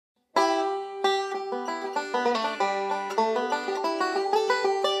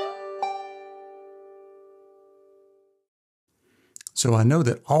So I know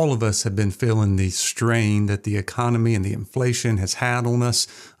that all of us have been feeling the strain that the economy and the inflation has had on us,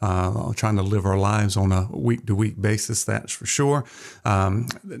 trying to live our lives on a week-to-week basis, that's for sure.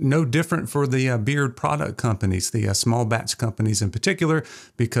 No different for the beard product companies, the small batch companies in particular,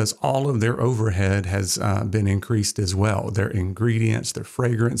 because all of their overhead has been increased as well. Their ingredients, their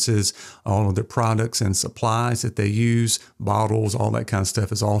fragrances, all of their products and supplies that they use, bottles, all that kind of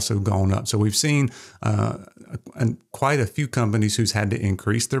stuff has also gone up. So we've seen quite a few companies who's had to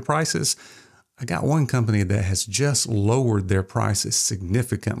increase their prices. I got one company that has just lowered their prices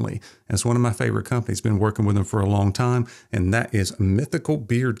significantly. And it's one of my favorite companies. Been working with them for a long time, and that is Mythical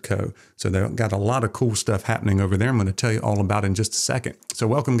Beard Co. So they've got a lot of cool stuff happening over there. I'm going to tell you all about it in just a second. So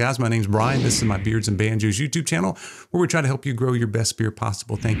welcome, guys. My name's Brian. This is my Beards and Banjos YouTube channel, where we try to help you grow your best beard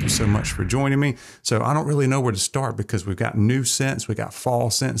possible. Thank you so much for joining me. So I don't really know where to start because we've got new scents. We got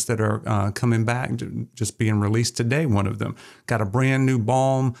fall scents that are coming back, just being released today. One of them got a brand new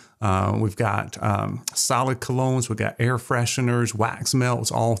balm. We've got solid colognes, we've got air fresheners, wax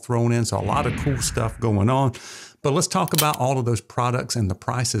melts all thrown in. So a lot of cool stuff going on. But let's talk about all of those products and the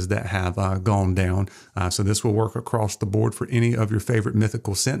prices that have gone down. So this will work across the board for any of your favorite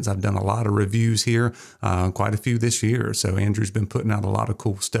Mythical scents. I've done a lot of reviews here, quite a few this year. So Andrew's been putting out a lot of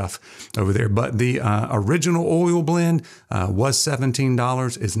cool stuff over there. But the original oil blend was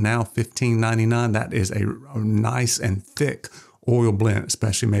 $17, is now $15.99. That is a nice and thick oil blend,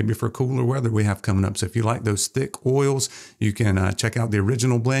 especially maybe for cooler weather we have coming up. So if you like those thick oils, you can check out the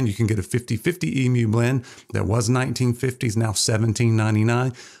original blend. You can get a 50/50 emu blend that was $19.50, now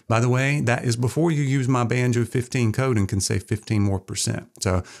 $17.99. By the way, that is before you use my Banjo 15 code and can save 15% more.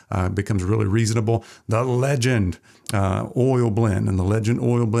 So it becomes really reasonable. The Legend oil blend, and the Legend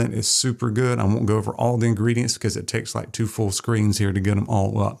oil blend is super good. I won't go over all the ingredients because it takes like 2 full screens here to get them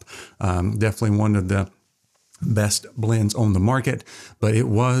all up. Definitely one of the best blends on the market, but it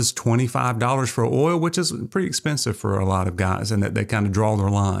was $25 for oil, which is pretty expensive for a lot of guys, and that they kind of draw their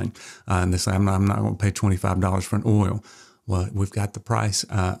line and they say, I'm not going to pay $25 for an oil. Well, we've got the price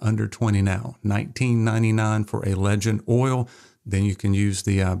under 20 now, $19.99 for a Legend oil. Then you can use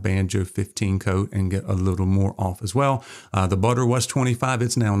the Banjo 15 code and get a little more off as well. The butter was $25.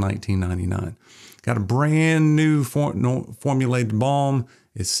 It's now $19.99. Got a brand new formulated balm.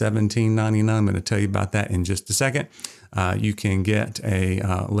 It's $17.99. I'm going to tell you about that in just a second. You can get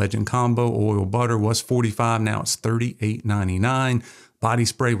a Legend combo. Oil butter was $45. Now it's $38.99. Body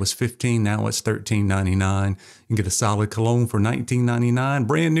spray was $15. Now it's $13.99. You can get a solid cologne for $19.99.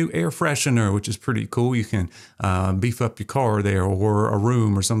 Brand new air freshener, which is pretty cool. You can beef up your car there or a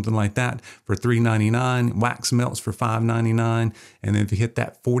room or something like that for $3.99. Wax melts for $5.99. And then if you hit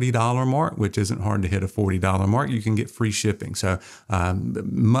that $40 mark, which isn't hard to hit a $40 mark, you can get free shipping. So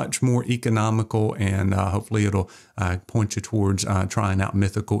much more economical, and hopefully it'll point you towards trying out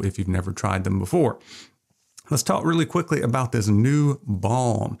Mythical if you've never tried them before. Let's talk really quickly about this new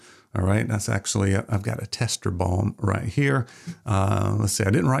balm. All right, that's actually, I've got a tester balm right here. Let's see, I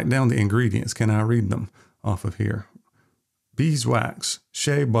didn't write down the ingredients. Can I read them off of here? Beeswax,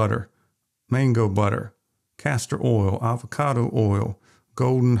 shea butter, mango butter, castor oil, avocado oil,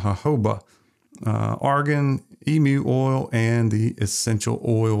 golden jojoba, argan, emu oil, and the essential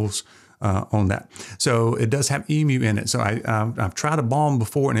oils on that. So it does have emu in it. So I've tried a balm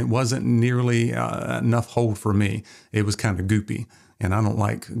before and it wasn't nearly enough hold for me. It was kind of goopy, and I don't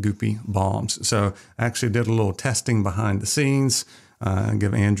like goopy balms. So I actually did a little testing behind the scenes,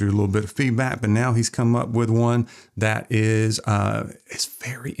 give Andrew a little bit of feedback, but now he's come up with one that is it's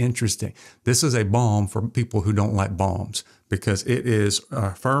very interesting. This is a balm for people who don't like balms, because it is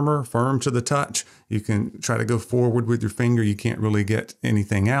firm to the touch. You can try to go forward with your finger. You can't really get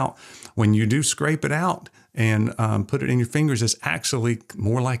anything out. When you do scrape it out and put it in your fingers, it's actually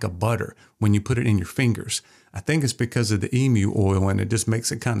more like a butter when you put it in your fingers. I think it's because of the emu oil, and it just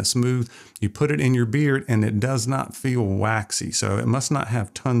makes it kind of smooth. You put it in your beard and it does not feel waxy. So it must not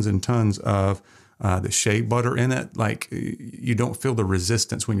have tons and tons of the shea butter in it. Like, you don't feel the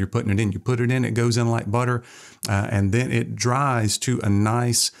resistance when you're putting it in. You put it in, it goes in like butter, and then it dries to a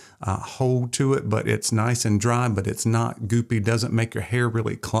nice hold to it, but it's nice and dry, but it's not goopy. Doesn't make your hair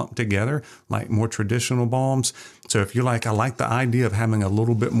really clump together like more traditional balms. So if you're like, I like the idea of having a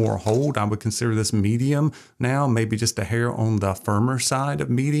little bit more hold, I would consider this medium now, maybe just a hair on the firmer side of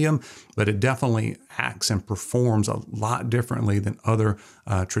medium, but it definitely acts and performs a lot differently than other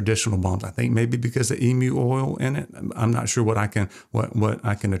traditional balms. I think maybe because of emu oil in it. I'm not sure what I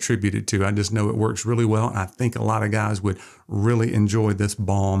can attribute it to. I just know it works really well. I think a lot of guys would really enjoy this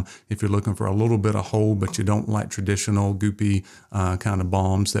balm if you're looking for a little bit of hold, but you don't like traditional goopy kind of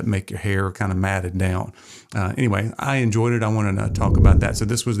balms that make your hair kind of matted down. Anyway, I enjoyed it. I wanted to talk about that. So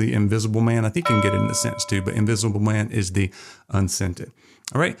this was the Invisible Man. I think you can get it in the scents too, but Invisible Man is the unscented.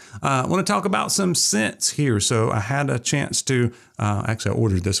 All right, I want to talk about some scents here. So I had a chance to, actually I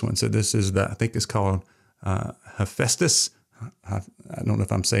ordered this one. So this is I think it's called Hephaestus. I don't know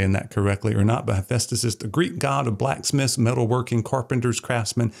if I'm saying that correctly or not, but Hephaestus is the Greek god of blacksmiths, metalworking, carpenters,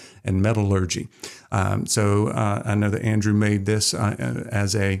 craftsmen, and metallurgy. So I know that Andrew made this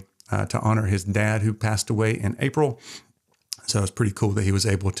as to honor his dad who passed away in April. So it's pretty cool that he was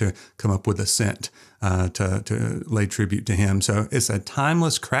able to come up with a scent to lay tribute to him. So it's a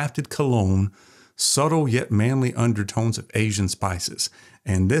timeless crafted cologne, subtle yet manly undertones of Asian spices.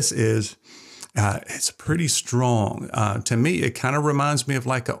 And this is, it's pretty strong. To me, it kind of reminds me of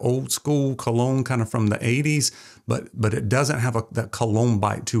like an old school cologne kind of from the 80s, but it doesn't have that cologne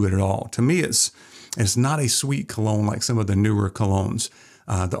bite to it at all. To me, it's not a sweet cologne like some of the newer colognes.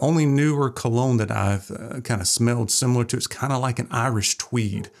 The only newer cologne that I've kind of smelled similar to, it's kind of like an Irish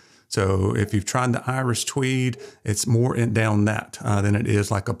tweed. So if you've tried the Irish tweed, it's more down that than it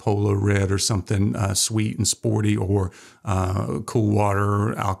is like a Polo Red or something sweet and sporty, or Cool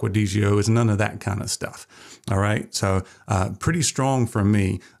Water, Aqua di Gio. It's none of that kind of stuff. All right. So pretty strong for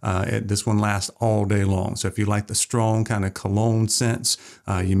me. This one lasts all day long. So if you like the strong kind of cologne scents,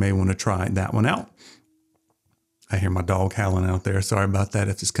 you may want to try that one out. I hear my dog howling out there. Sorry about that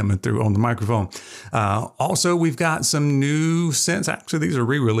if it's coming through on the microphone. Also, we've got some new scents. Actually, these are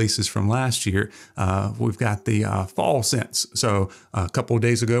re-releases from last year. We've got the fall scents. So a couple of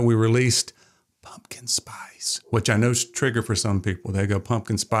days ago, we released pumpkin spice, which I know is a trigger for some people. They go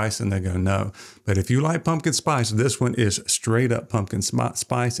pumpkin spice and they go no. But if you like pumpkin spice, this one is straight up pumpkin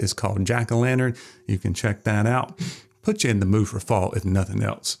spice. It's called Jack-o'-lantern. You can check that out. Put you in the mood for fall, if nothing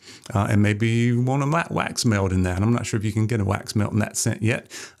else. And maybe you want a wax melt in that. I'm not sure if you can get a wax melt in that scent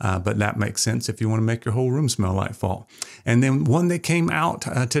yet, but that makes sense if you want to make your whole room smell like fall. And then one that came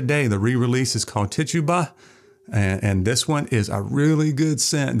out today, the re-release, is called Tituba. And this one is a really good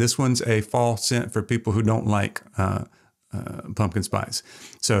scent. This one's a fall scent for people who don't like pumpkin spice.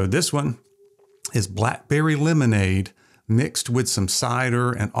 So this one is blackberry lemonade mixed with some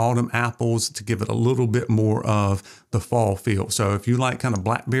cider and autumn apples to give it a little bit more of the fall feel. So if you like kind of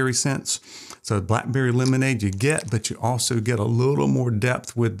blackberry scents, so blackberry lemonade you get, but you also get a little more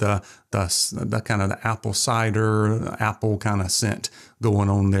depth with the kind of the apple cider, apple kind of scent going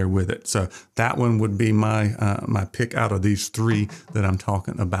on there with it. So that one would be my pick out of these three that I'm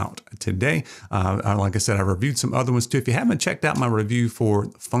talking about today. Like I said, I reviewed some other ones too. If you haven't checked out my review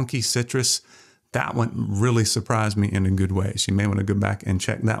for Funky Citrus, that one really surprised me in a good way. So you may want to go back and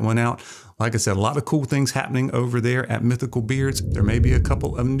check that one out. Like I said, a lot of cool things happening over there at Mythical Beards. There may be a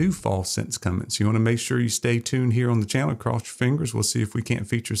couple of new fall scents coming. So you want to make sure you stay tuned here on the channel. Cross your fingers. We'll see if we can't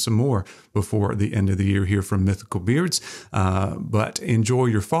feature some more before the end of the year here from Mythical Beards. But enjoy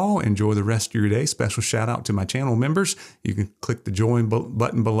your fall. Enjoy the rest of your day. Special shout out to my channel members. You can click the join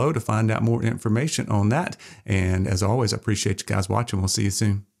button below to find out more information on that. And as always, I appreciate you guys watching. We'll see you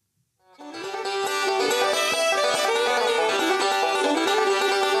soon.